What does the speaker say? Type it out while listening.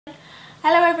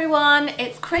Hello everyone,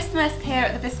 it's Christmas here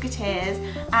at the Biscuiteers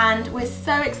and we're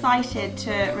so excited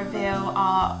to reveal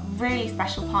our really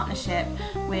special partnership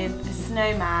with the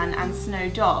Snowman and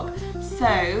Snowdog.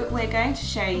 So we're going to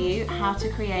show you how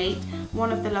to create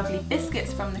one of the lovely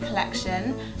biscuits from the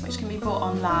collection, which can be bought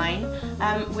online,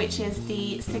 which is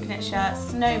the signature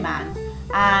Snowman.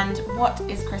 And what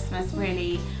is Christmas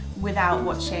really without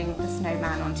watching the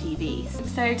Snowman on TV.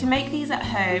 So to make these at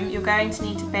home, you're going to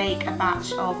need to bake a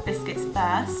batch of biscuits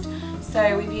first.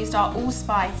 So we've used our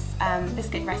allspice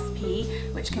biscuit recipe,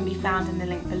 which can be found in the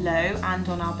link below and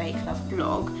on our Bake Love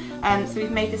blog. So we've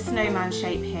made the snowman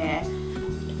shape here.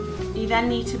 You then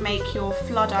need to make your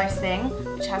flood icing,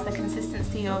 which has the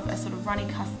consistency of a sort of runny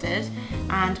custard,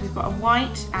 and we've got a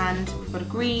white and we've got a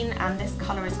green, and this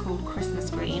colour is called Christmas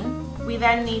green. We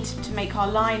then need to make our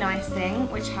line icing,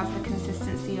 which has the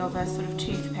consistency of a sort of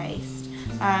toothpaste.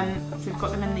 So we've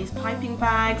got them in these piping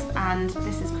bags, and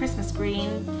this is Christmas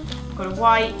green. We've got a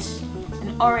white,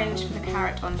 an orange for the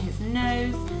carrot on his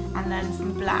nose, and then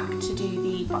some black to do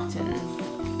the buttons.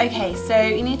 Okay, so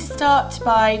you need to start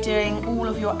by doing all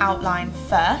of your outline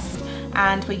first,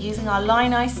 and we're using our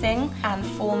line icing and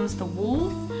forms the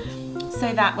walls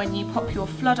so that when you pop your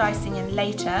flood icing in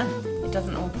later, it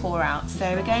doesn't all pour out.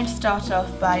 So we're going to start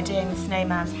off by doing the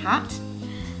snowman's hat.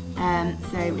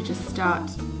 So we just start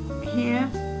here.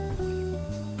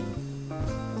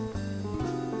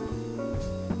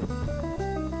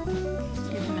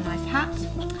 Give him a nice hat.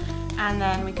 And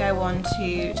then we go on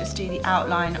to just do the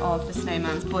outline of the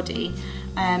snowman's body.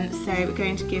 So we're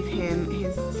going to give him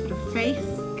his sort of face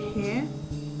here,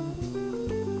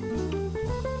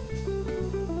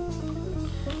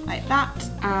 like that,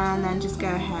 and then just go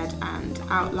ahead and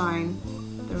outline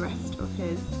the rest of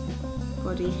his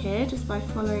body here just by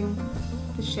following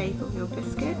the shape of your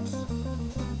biscuit.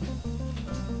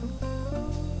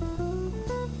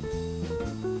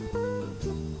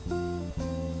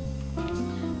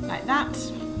 Like that,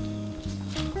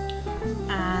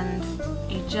 and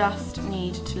you just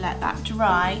need to let that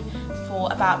dry for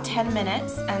about 10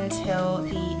 minutes until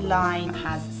the line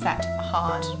has set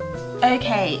hard.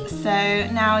 Okay, so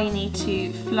now you need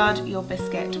to flood your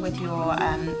biscuit with your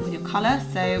colour.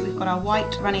 So we've got our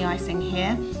white runny icing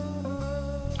here,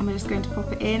 and we're just going to pop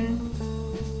it in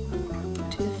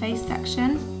to the face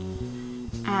section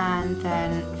and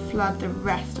then flood the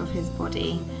rest of his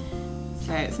body.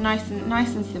 So it's nice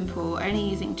and simple, only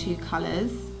using 2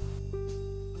 colours.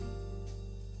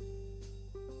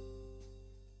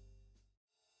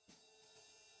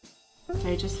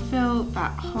 So just fill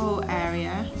that whole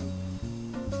area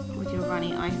with your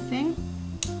runny icing,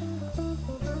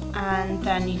 and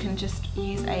then you can just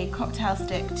use a cocktail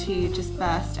stick to just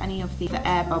burst any of the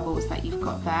air bubbles that you've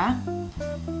got there.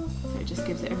 So it just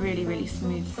gives it a really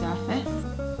smooth surface.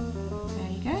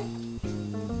 There you go.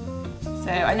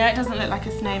 So I know it doesn't look like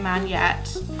a snowman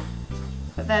yet,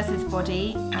 but there's his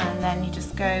body, and then you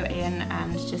just go in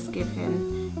and just give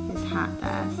him his hat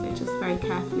there. So just very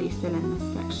carefully fill in this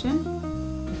section.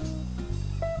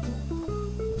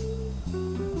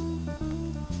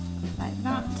 Like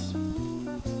that.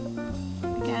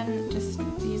 Again, just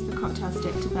use the cocktail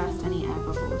stick to burst any air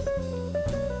bubbles.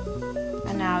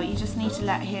 And now you just need to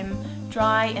let him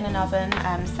dry in an oven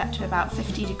set to about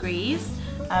 50 degrees.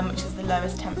 Which is the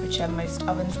lowest temperature most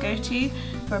ovens go to,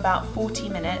 for about 40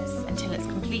 minutes until it's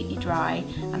completely dry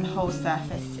and the whole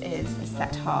surface is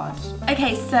set hard.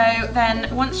 Okay, so then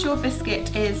once your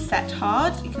biscuit is set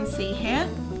hard, you can see here,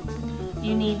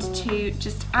 you need to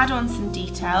just add on some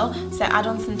detail, so add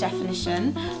on some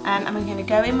definition, and we're going to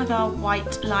go in with our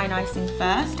white line icing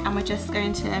first, and we're just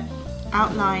going to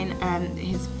outline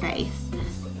his face.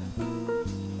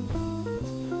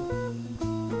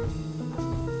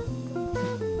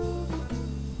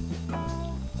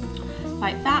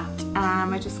 Like that,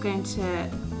 and we're just going to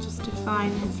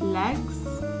define his legs.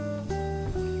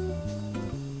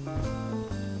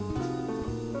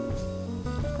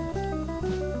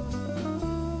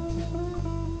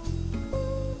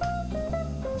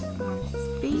 And his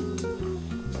feet.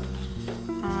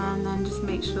 And then just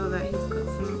make sure that he's got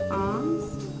some arms.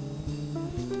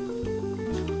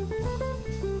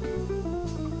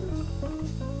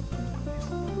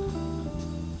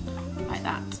 Like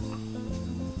that.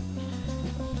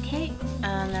 Okay,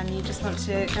 and then you just want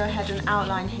to go ahead and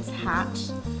outline his hat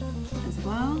as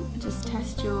well. Just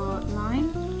test your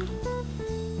line.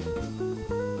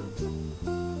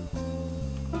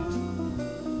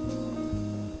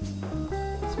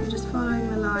 So we're just following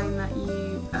the line that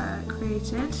you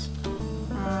created,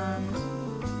 and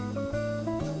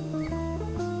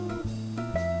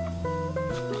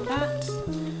like that.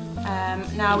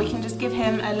 Now we can just give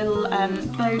him a little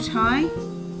bow tie.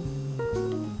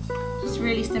 Just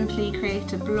really simply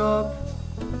create a blob.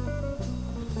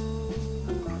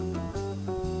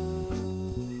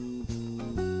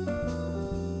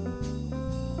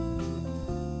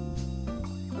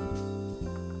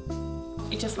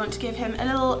 You just want to give him a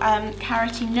little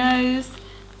carroty nose.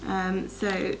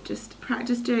 So just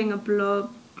practice doing a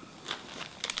blob.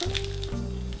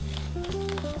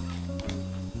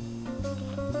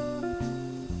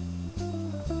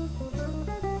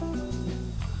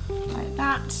 Like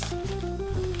that.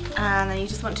 And then you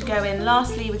just want to go in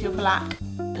lastly with your black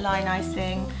line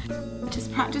icing.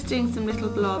 Just practice doing some little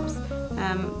blobs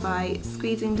by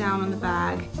squeezing down on the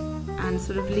bag and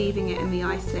sort of leaving it in the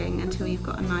icing until you've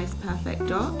got a nice perfect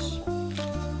dot.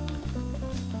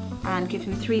 And give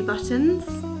him 3 buttons.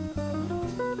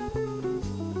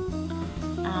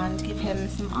 And give him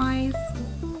some eyes.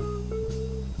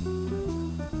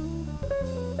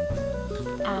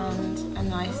 And a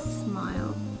nice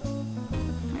smile.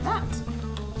 Like that.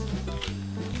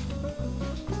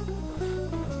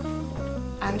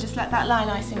 And just let that line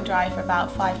icing dry for about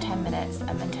 5–10 minutes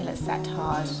until it's set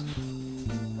hard.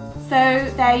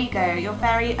 So there you go, your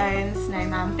very own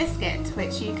snowman biscuit,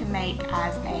 which you can make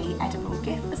as an edible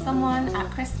gift for someone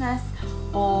at Christmas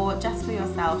or just for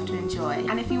yourself to enjoy.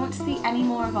 And if you want to see any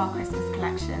more of our Christmas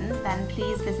collections, then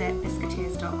please visit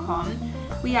biscuiteers.com.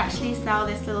 We actually sell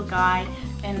this little guy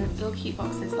in little cute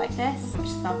boxes like this, which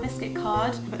is our biscuit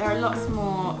card, but there are lots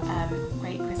more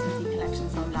great Christmassy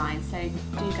collections online, so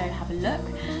do go have a look.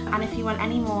 And if you want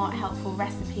any more helpful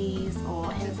recipes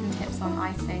or hints and tips on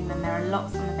icing, then there are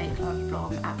lots on the Bake Love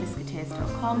blog at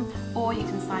biscuiteers.com, or you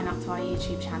can sign up to our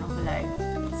YouTube channel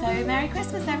below. So Merry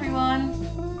Christmas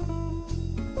everyone!